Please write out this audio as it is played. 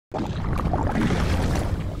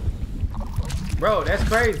Bro, that's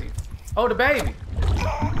crazy. Oh, the baby.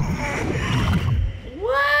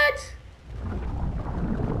 What?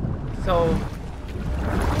 So,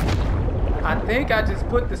 I think I just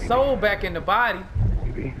put the soul back in the body.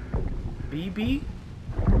 BB? BB?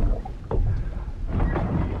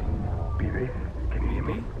 BB? Can you hear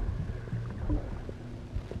me? BB?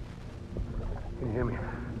 Can you hear me?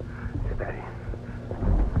 It's Daddy.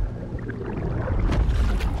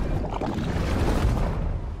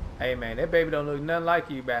 Hey man, that baby don't look nothing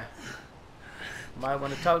like you, bruh. Might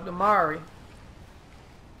want to talk to Mari.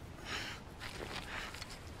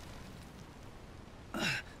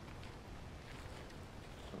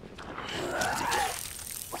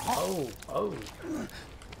 Oh.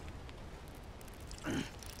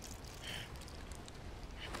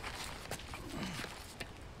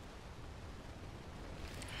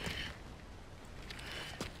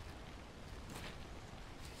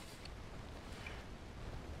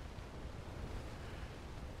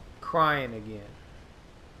 Crying again.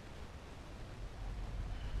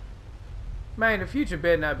 Man, the future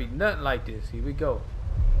better not be nothing like this. Here we go.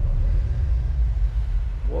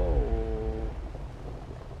 Whoa.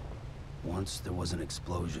 Once there was an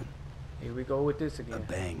explosion. Here we go with this A again.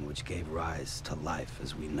 bang which gave rise to life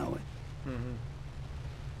as we know it. Mm-hmm.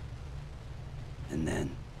 And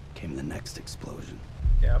then came the next explosion.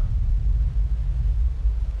 Yep.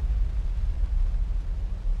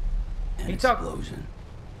 An He talk- explosion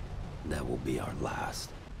that will be our last.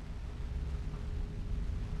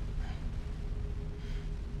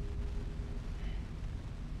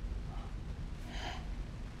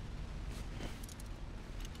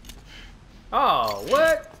 Oh,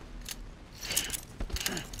 what?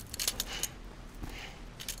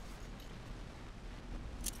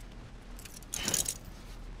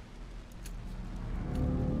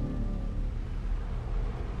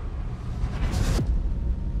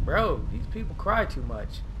 Bro, these people cry too much.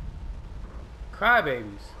 Crybabies.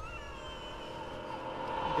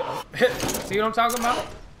 See what I'm talking about?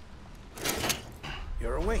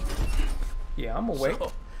 You're awake. Yeah, I'm awake.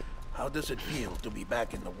 So, how does it feel to be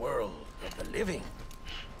back in the world of the living?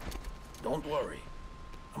 Don't worry.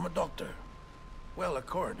 I'm a doctor. Well, a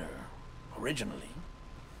coroner, originally.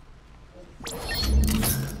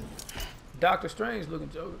 Doctor Strange looking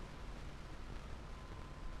joker.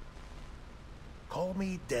 Call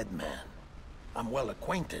me Dead Man. I'm well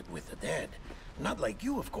acquainted with the dead. Not like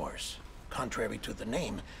you, of course. Contrary to the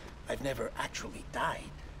name, I've never actually died.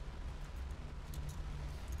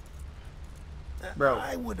 Bro.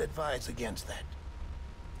 I would advise against that.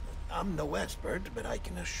 I'm no expert, but I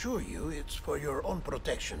can assure you it's for your own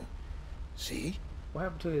protection. See? What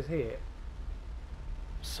happened to his head?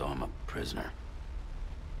 So I'm a prisoner.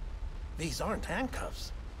 These aren't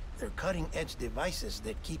handcuffs. They're cutting-edge devices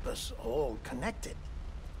that keep us all connected.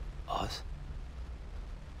 Us?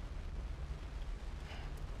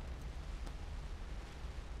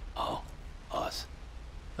 Oh, us.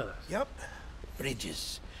 Yep.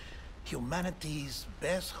 Bridges. Humanity's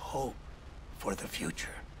best hope for the future.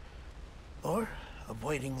 Or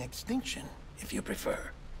avoiding extinction, if you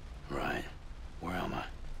prefer. Right. Where am I?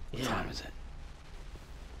 What time is it?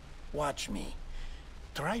 Watch me.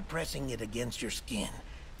 Try pressing it against your skin,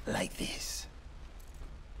 like this.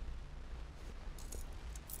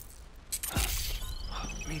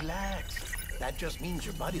 Relax. That just means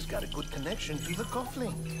your body's got a good connection to the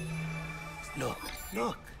cufflink. Look,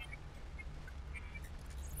 look.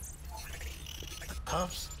 The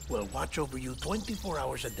cuffs will watch over you 24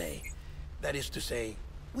 hours a day. That is to say,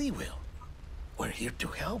 we will. We're here to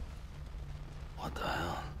help. What the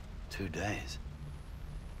hell? 2 days.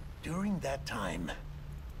 During that time,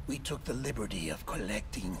 we took the liberty of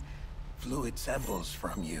collecting fluid samples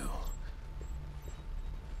from you.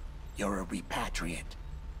 You're a repatriate.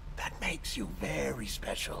 That makes you very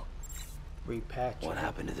special. Repatriate. What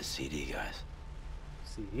happened to the CD guys?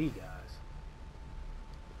 CD guys.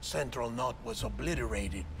 Central Knot was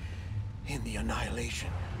obliterated in the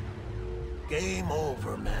annihilation. Game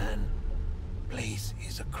over, man. Place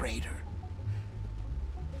is a crater.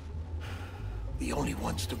 The only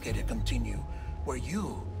ones to get it continue were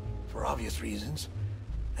you, for obvious reasons,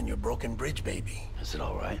 and your broken bridge baby. Is it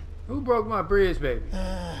all right? Who broke my bridge, baby?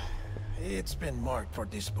 It's been marked for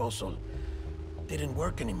disposal. Didn't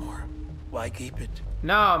work anymore. Why keep it?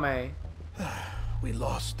 Nah, man. We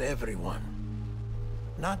lost everyone.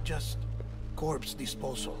 Not just corpse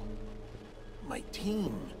disposal. My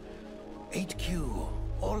team, HQ,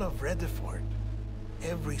 all of Redford,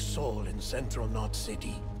 every soul in Central Knot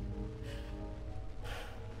City.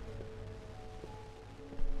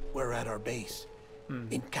 We're at our base,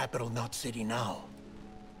 in Capital Knot City now.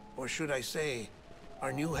 Or should I say,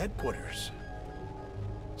 our new headquarters.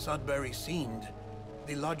 Sudbury seemed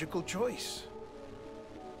the logical choice.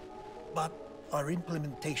 But our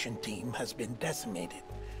implementation team has been decimated.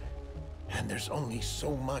 And there's only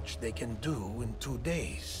so much they can do in 2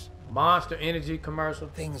 days. Monster Energy commercial.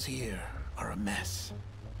 Things here are a mess.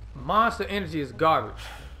 Monster Energy is garbage.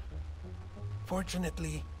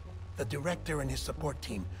 Fortunately, the director and his support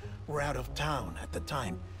team were out of town at the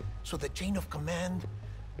time, so the chain of command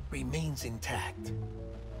remains intact.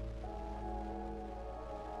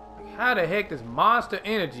 How the heck does Monster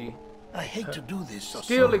Energy I hate to do this so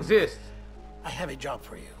still soon. exist? I have a job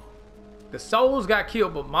for you. The souls got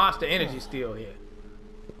killed, but Monster Energy's still here.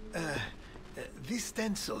 This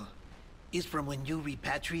stencil is from when you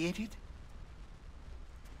repatriated?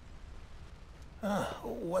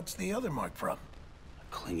 What's the other mark from? A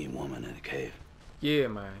clinging woman in a cave. Yeah,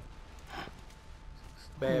 man. It's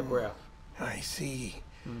bad breath. I see.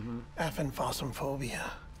 Aphenphosmphobia.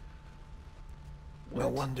 No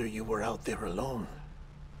wonder you were out there alone,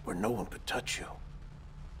 where no one could touch you.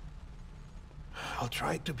 I'll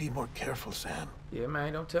try to be more careful, Sam. Yeah,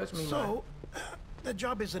 man, don't touch me, man. So, the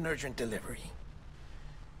job is an urgent delivery.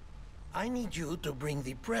 I need you to bring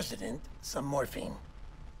the president some morphine.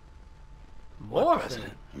 What Morphine?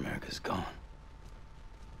 president? America's gone.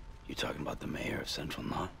 You talking about the mayor of Central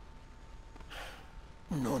Knot?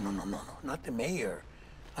 No, not the mayor.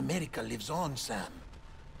 America lives on, Sam.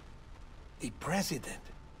 The president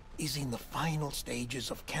is in the final stages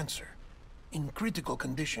of cancer, in critical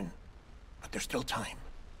condition, but there's still time.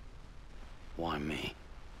 Why me?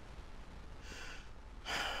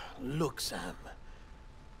 Look, Sam.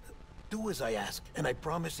 Do as I ask, and I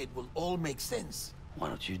promise it will all make sense. Why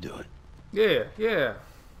don't you do it? Yeah.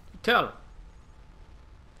 Tell him.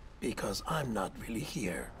 Because I'm not really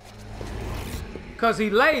here. Because he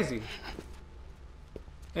lazy.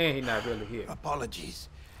 And he not really here. Apologies.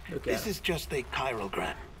 Look at This him. is just a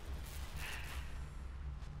chiralgram.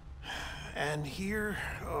 And here,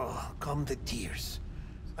 come the tears.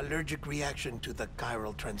 Allergic reaction to the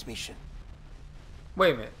chiral transmission.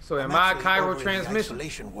 Wait a minute. So am I'm I actually chiral over the transmission?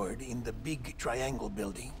 isolation ward in the big triangle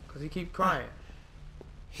building. Because he keep crying.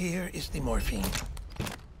 Here is the morphine.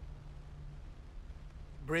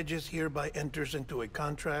 Bridges hereby enters into a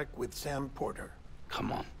contract with Sam Porter.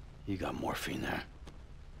 Come on. You got morphine there.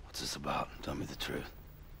 What's this about? Tell me the truth.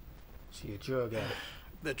 She a drug addict.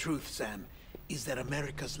 The truth, Sam, is that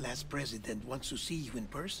America's last president wants to see you in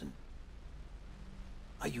person.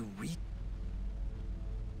 Are you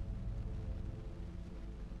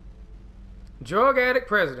Drug addict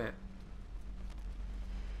president.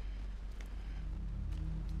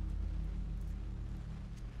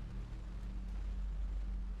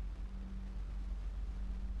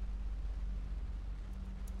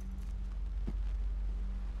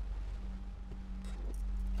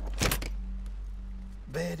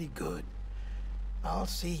 Very good. I'll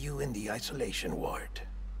see you in the isolation ward.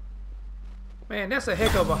 Man, that's a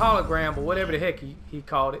heck of a hologram, or whatever the heck he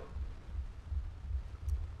called it.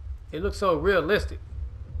 It looks so realistic.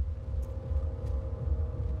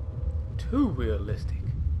 Too realistic,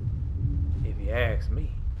 if you ask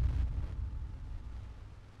me.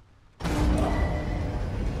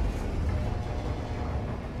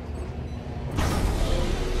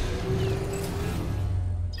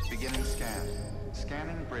 Beginning scan.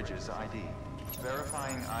 Scanning Bridges ID.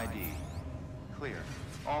 Verifying ID. Clear.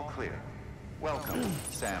 All clear. Welcome,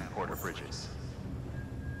 Sam Porter Bridges.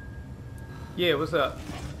 Yeah, what's up?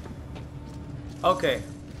 Okay.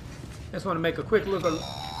 Just want to make a quick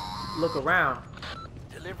look around.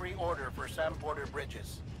 Delivery order for Sam Porter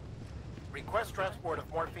Bridges. Request transport of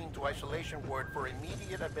morphine to isolation ward for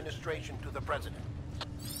immediate administration to the president.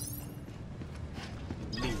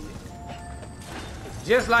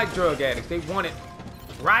 Just like drug addicts, they want it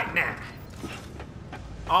right now.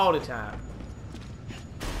 All the time.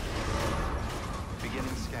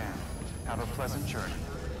 Beginning scan. Have a pleasant journey.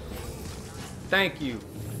 Thank you.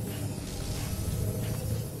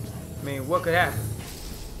 I mean, what could happen?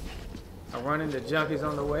 I run into junkies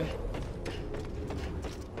on the way.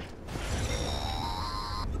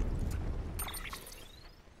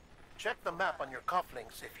 Check the map on your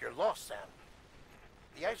cufflinks if you're lost, Sam.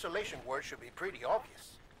 The isolation word should be pretty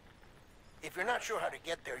obvious. If you're not sure how to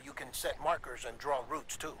get there, you can set markers and draw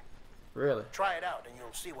routes too. Really? Try it out and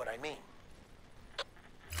you'll see what I mean.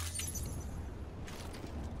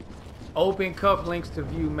 Open cufflinks to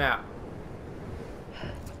view map.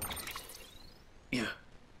 Yeah.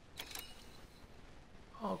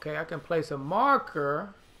 Okay, I can place a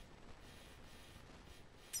marker.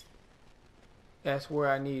 That's where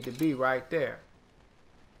I need to be, right there.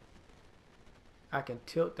 I can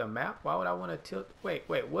tilt the map. Why would I want to tilt? Wait,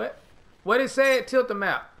 what? What it say? Tilt the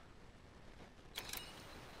map.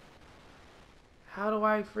 How do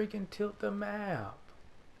I freaking tilt the map?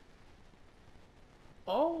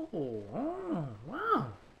 Oh, wow. Wow.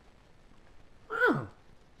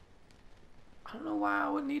 I don't know why I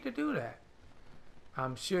would need to do that.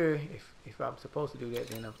 I'm sure if I'm supposed to do that,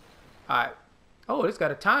 then I'm... Alright. Oh, it's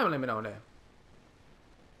got a time limit on there.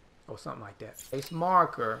 Or something like that. It's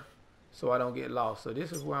marker so I don't get lost. So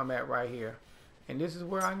this is where I'm at right here. And this is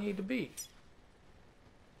where I need to be.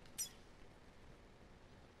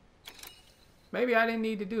 Maybe I didn't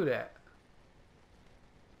need to do that.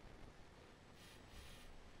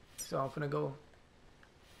 So I'm finna go.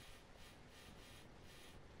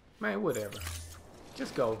 Man, whatever.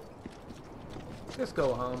 Just go. Just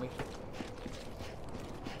go, homie.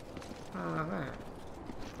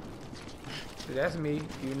 So that's me.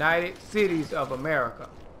 United Cities of America.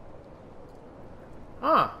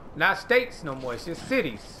 Not states no more. It's just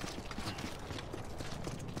cities.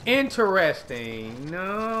 Interesting.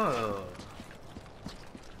 No.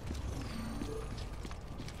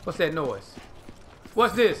 What's that noise?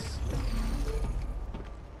 What's this?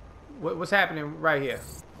 What's happening right here?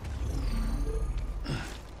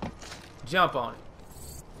 Jump on it.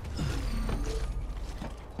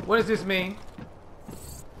 What does this mean?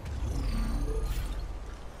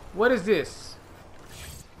 What is this?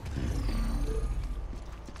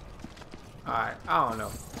 Alright, I don't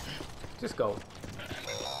know. Just go.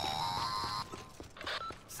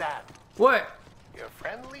 Sam. What? Your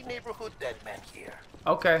friendly neighborhood dead man here.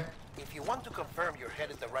 Okay. If you want to confirm you're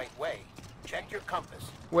headed the right way, check your compass.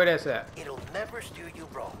 Where that's at? It'll never steer you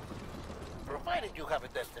wrong. Provided you have a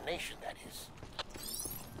destination, that is.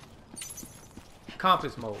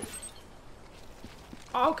 Compass mode.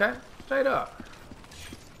 Oh, okay. Straight up.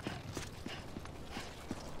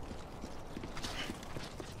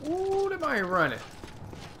 Ooh, they might running.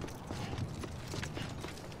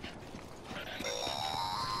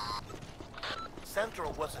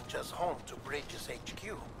 Central wasn't just home to Bridges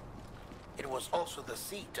HQ. It was also the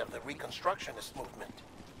seat of the Reconstructionist movement.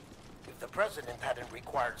 If the president hadn't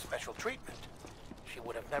required special treatment, she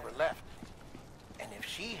would have never left. And if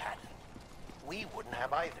she hadn't, we wouldn't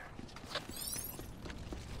have either.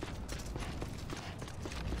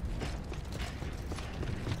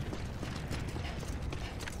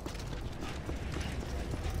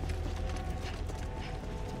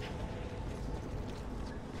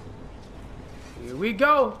 Here we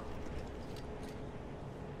go.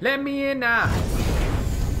 Let me in now.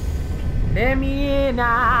 Let me in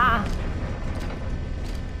now.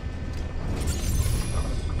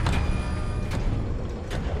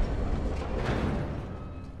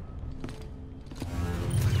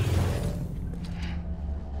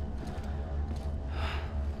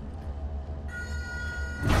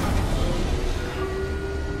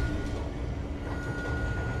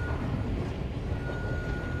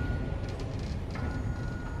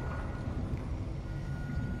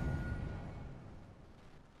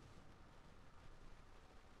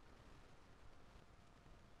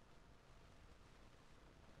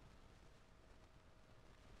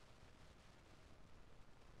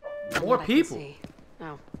 More people.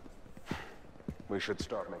 No. We should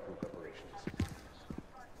start making preparations.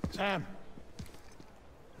 Sam.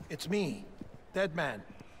 It's me, Dead Man.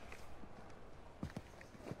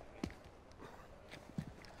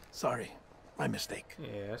 Sorry, my mistake.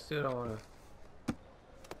 Yeah, I still don't wanna.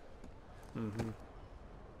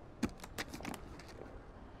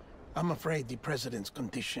 I'm afraid the president's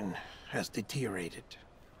condition has deteriorated.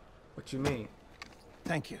 What you mean?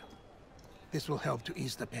 Thank you. This will help to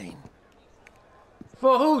ease the pain.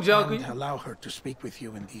 For who, Joker? And allow her to speak with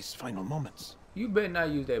you in these final moments. You better not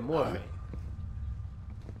use that morphine.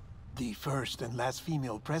 The first and last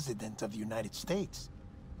female president of the United States.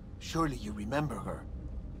 Surely you remember her.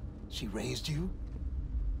 She raised you.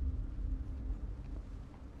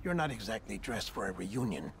 You're not exactly dressed for a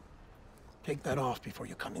reunion. Take that off before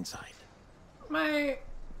you come inside. Man.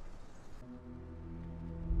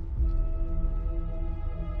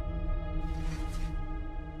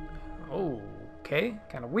 Oh, okay.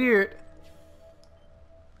 Kind of weird.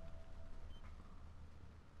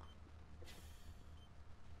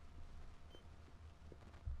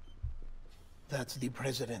 That's the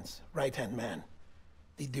president's right-hand man,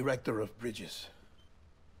 the director of bridges.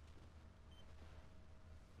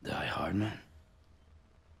 Die Hard Man?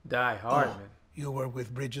 Die Hard, man. You were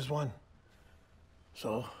with Bridges 1.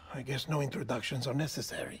 So, I guess no introductions are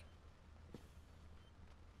necessary.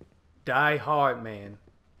 Die Hard, man.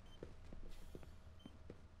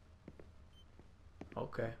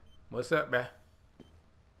 Okay. What's up, bruh?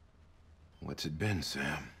 What's it been,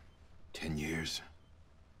 Sam? 10 years?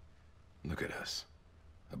 Look at us.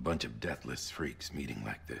 A bunch of deathless freaks meeting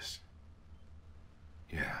like this.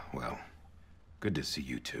 Yeah, well, good to see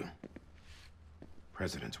you two.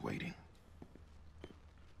 President's waiting.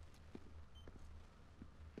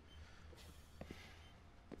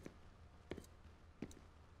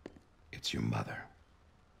 It's your mother,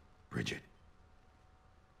 Bridget.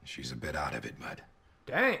 She's a bit out of it, but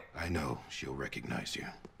Dang. I know she'll recognize you.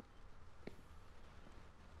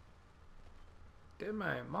 That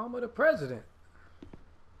man, mama the president.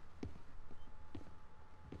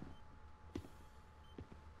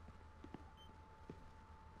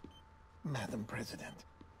 Madam President,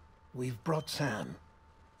 we've brought Sam.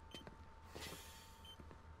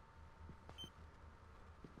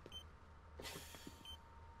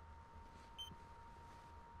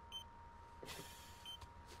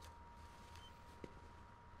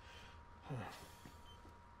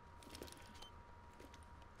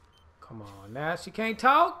 Come on, now she can't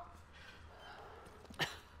talk?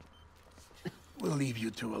 We'll leave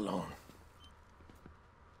you two alone.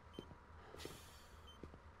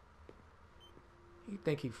 You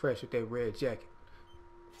think he fresh with that red jacket?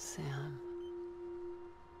 Sam,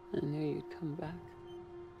 I knew you'd come back.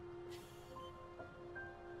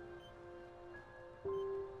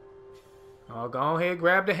 Oh, go ahead,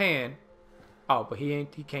 grab the hand. Oh, but he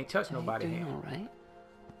can't touch nobody's Are you doing hand. all right?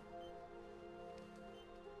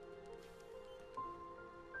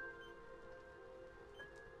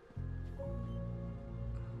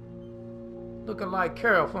 Looking like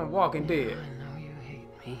Carol from Walking Dead. I know you hate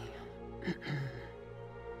me.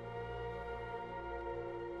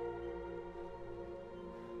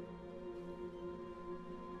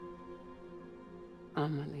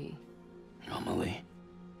 Amelie. Amelie.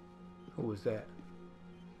 Who was that?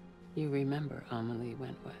 You remember Amelie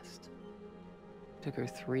went west. Took her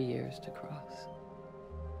 3 years to cross.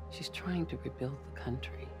 She's trying to rebuild the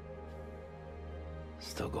country.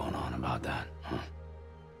 Still going on about that, huh?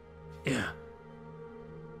 Yeah.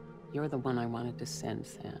 You're the one I wanted to send,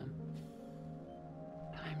 Sam.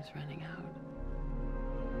 Time's running out.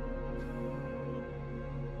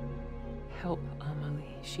 Help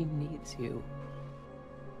Amelie. She needs you.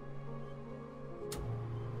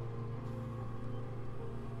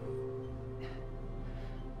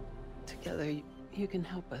 Together, you can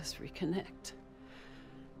help us reconnect.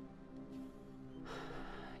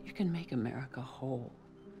 You can make America whole.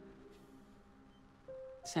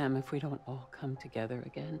 Sam, if we don't all come together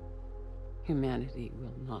again, humanity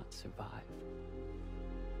will not survive.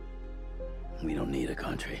 We don't need a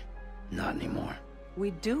country. Not anymore.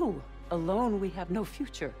 We do. Alone, we have no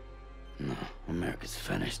future. No, America's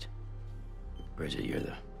finished. Bridget, you're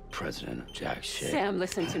the president of jack shit. Sam,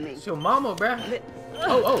 listen to me. It's your mama, bruh.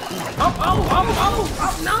 Oh,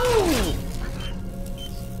 no.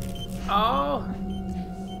 Oh.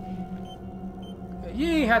 You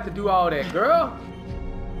ain't have to do all that, girl.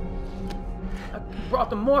 I brought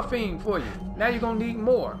the morphine for you. Now you're gonna need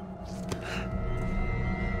more.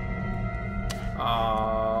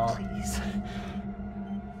 Oh. Please.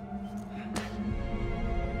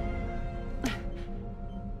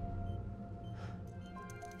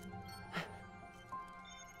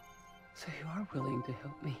 So you are willing to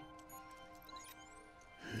help me?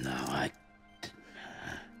 No,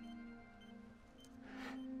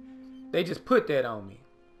 They just put that on me.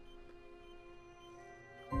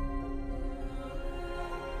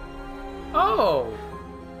 Oh.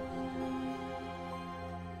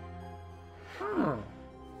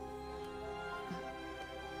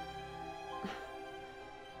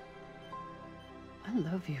 I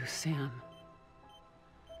love you, Sam.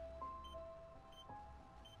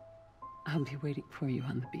 I'll be waiting for you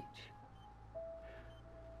on the beach.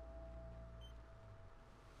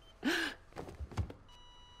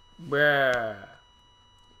 Bruh.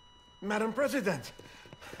 Madam President!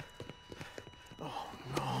 Oh,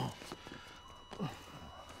 no.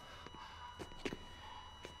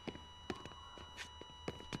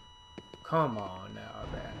 Come on now,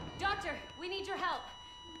 man. Doctor, we need your help.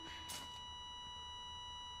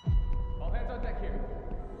 All hands on deck here.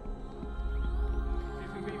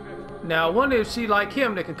 Now, I wonder if she like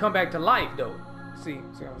him that can come back to life, though. See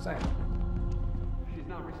what I'm saying? She's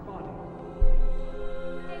not responding.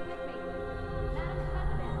 Stay with me.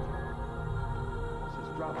 Madam President. She's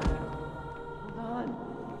dropping. Hold on.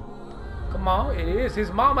 Come on, it is his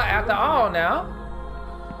mama after all now.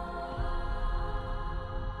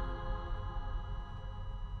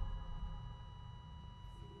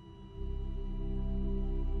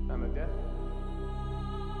 Time of death.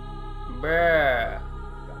 Bruh.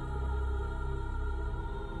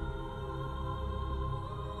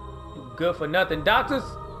 You good for nothing, doctors?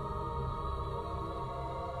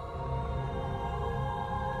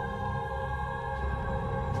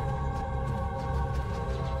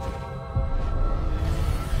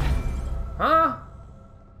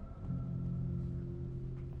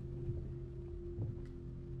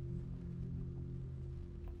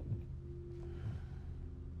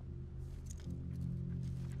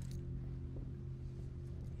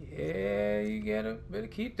 better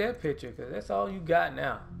keep that picture, because that's all you got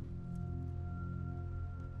now.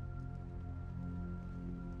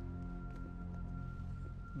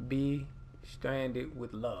 Be stranded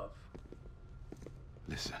with love.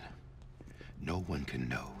 Listen, no one can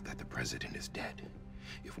know that the president is dead.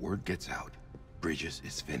 If word gets out, Bridges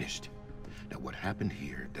is finished. Now, what happened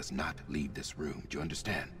here does not leave this room. Do you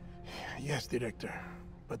understand? Yes, Director.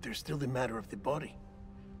 But there's still the matter of the body.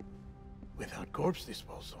 Without corpse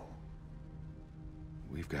disposal.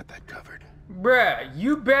 We've got that covered. Bruh,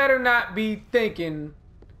 you better not be thinking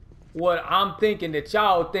what I'm thinking that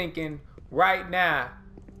y'all thinking right now.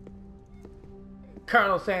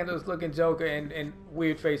 Colonel Sanders looking Joker and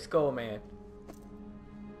weird face Skull Man.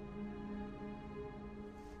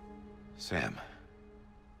 Sam,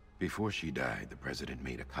 before she died, the president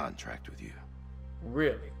made a contract with you.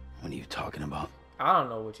 Really? What are you talking about? I don't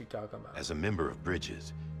know what you're talking about. As a member of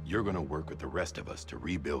Bridges, you're gonna work with the rest of us to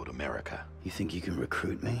rebuild America. You think you can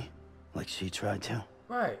recruit me? Like she tried to?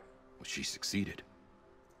 Right. Well, she succeeded.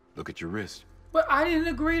 Look at your wrist. But I didn't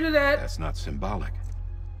agree to that. That's not symbolic.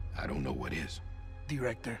 I don't know what is.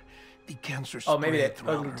 Director, the cancer maybe spread that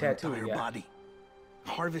throughout ugly her tattoo, entire yeah. body.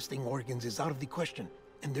 Harvesting organs is out of the question,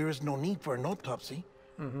 and there is no need for an autopsy.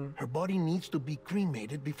 Her body needs to be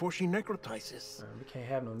cremated before she necrotizes. We can't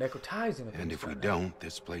have no necrotizing. And if we don't,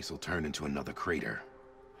 this place will turn into another crater.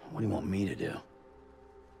 What do you want me to do?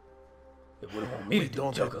 It wouldn't want me We to do,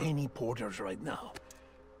 don't Joker. have any porters right now.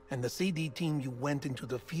 And the CD team you went into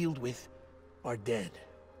the field with are dead.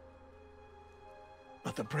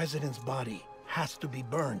 But the president's body has to be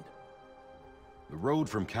burned. The road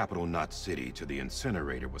from Capital Knot City to the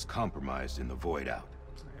incinerator was compromised in the void out.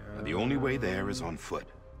 And the only way there is on foot,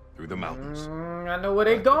 through the mountains. I know where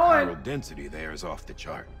they The going. chiral density there is off the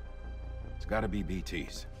chart. It's gotta be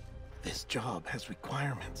BTs. This job has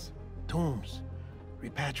requirements. Tombs.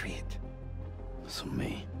 Repatriate. So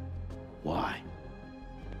me. Why?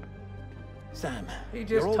 Sam, He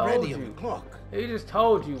just you're told already on you. the clock. He just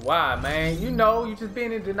told you why, man. You know, you just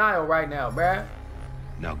being in denial right now, bruh.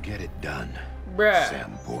 Now get it done, Bruh.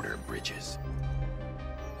 Sam Porter Bridges.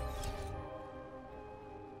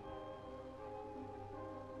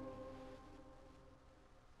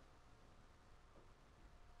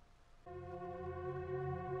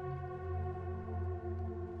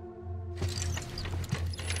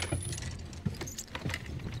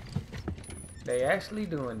 They actually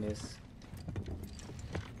doing this.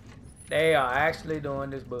 They are actually doing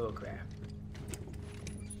this bullcrap.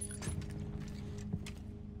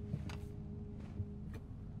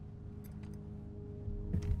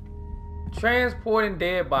 Transporting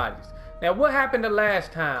dead bodies. Now, what happened the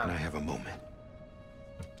last Can I time have a moment?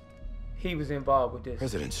 he was involved with this?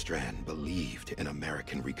 President Strand believed in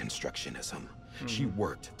American Reconstructionism. She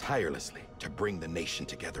worked tirelessly to bring the nation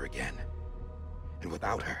together again. And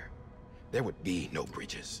without her, there would be no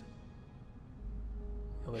Bridges.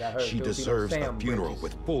 Without her, She there would be no deserves a Sam funeral Bridges.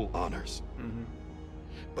 with full honors.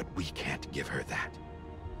 But we can't give her that.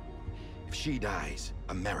 If she dies,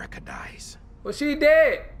 America dies. Well, she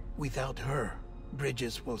dead. Without her,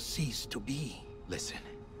 Bridges will cease to be. Listen.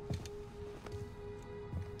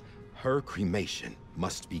 Her cremation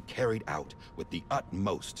must be carried out with the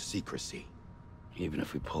utmost secrecy. Even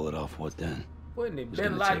if we pull it off, what then? What in the Who's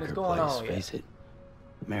Ben gonna Laden take is her going place? on here? Face it.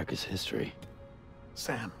 America's history.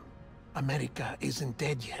 Sam, America isn't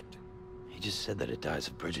dead yet. He just said that it dies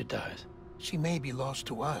if Bridget dies. She may be lost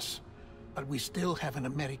to us, but we still have an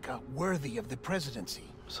America worthy of the presidency.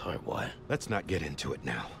 Sorry, what? Let's not get into it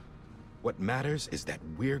now. What matters is that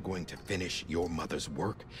we're going to finish your mother's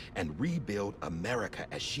work and rebuild America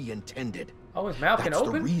as she intended. Oh, his mouth can That's the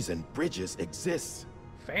open? reason Bridges exists.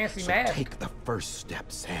 Fancy So mask. take the first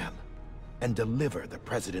step, Sam, and deliver the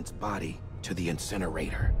president's body to the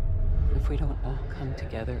incinerator. If we don't all come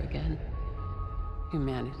together again,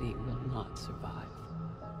 humanity will not survive.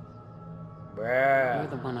 You're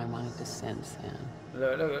the Bruh. one I wanted to send, Sam.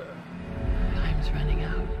 Look. Time's running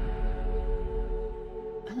out.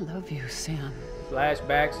 I love you, Sam.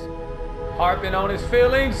 Flashbacks. Harping on his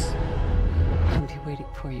feelings. I'll be waiting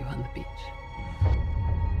for you on the beach.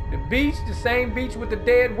 The beach, the same beach with the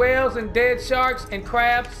dead whales and dead sharks and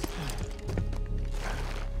crabs.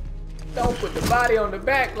 Don't put the body on the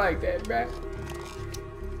back like that, bruh.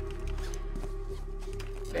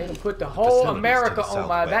 They can put the whole Facilities to America the on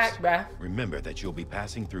my southwest. back, bruh. Remember that you'll be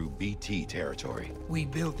passing through BT territory. We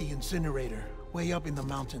built the incinerator way up in the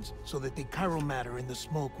mountains so that the chiral matter in the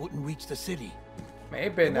smoke wouldn't reach the city. Man,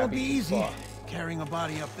 it better It not won't be be too easy far. carrying a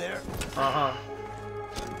body up there.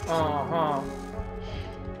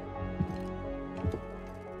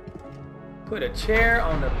 Put a chair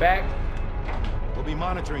on the back. We'll be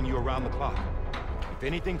monitoring you around the clock. If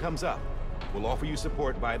anything comes up, we'll offer you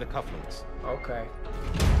support via the cufflinks. Okay.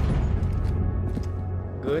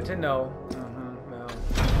 Good to know. Well.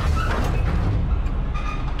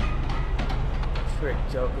 Trick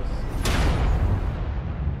jokers.